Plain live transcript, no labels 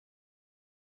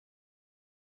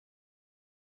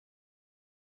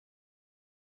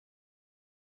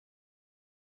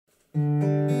'Twas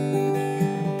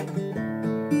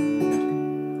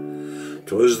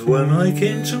when I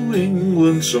came to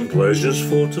England some pleasures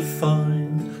for to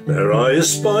find. There I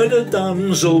espied a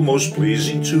damsel most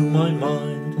pleasing to my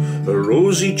mind. Her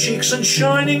rosy cheeks and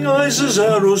shining eyes as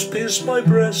arrows pierced my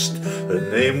breast. Her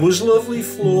name was lovely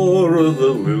Flora,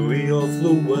 the lily of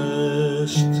the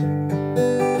West.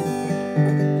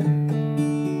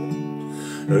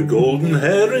 Her golden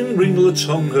hair in ringlets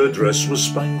hung, her dress was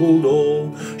spangled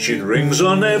all. She'd rings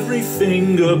on every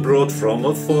finger brought from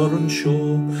a foreign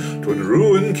shore. 'Twould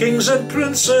ruin kings and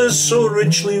princes, so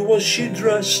richly was she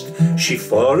dressed. She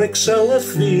far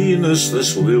excelleth Venus,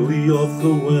 this lily of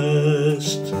the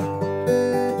West.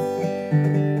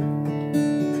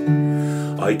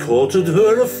 I courted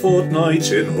her a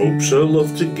fortnight in hopes her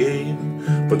love to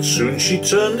gain, but soon she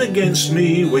turned against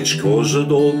me, which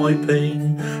caused all my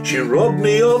pain. She robbed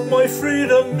me of my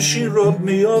freedom, she robbed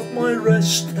me of my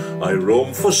rest. I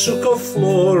roam forsook of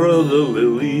Flora, the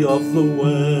lily of the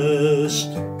West.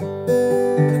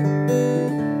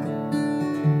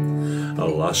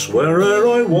 Alas, where'er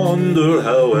I wander,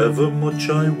 however much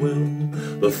I will,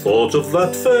 the thought of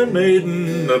that fair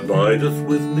maiden abideth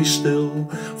with me still.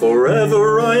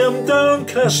 Forever I am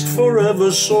downcast,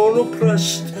 forever sore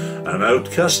oppressed, an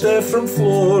outcast ere from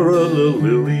Flora, the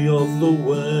lily of the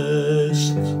West.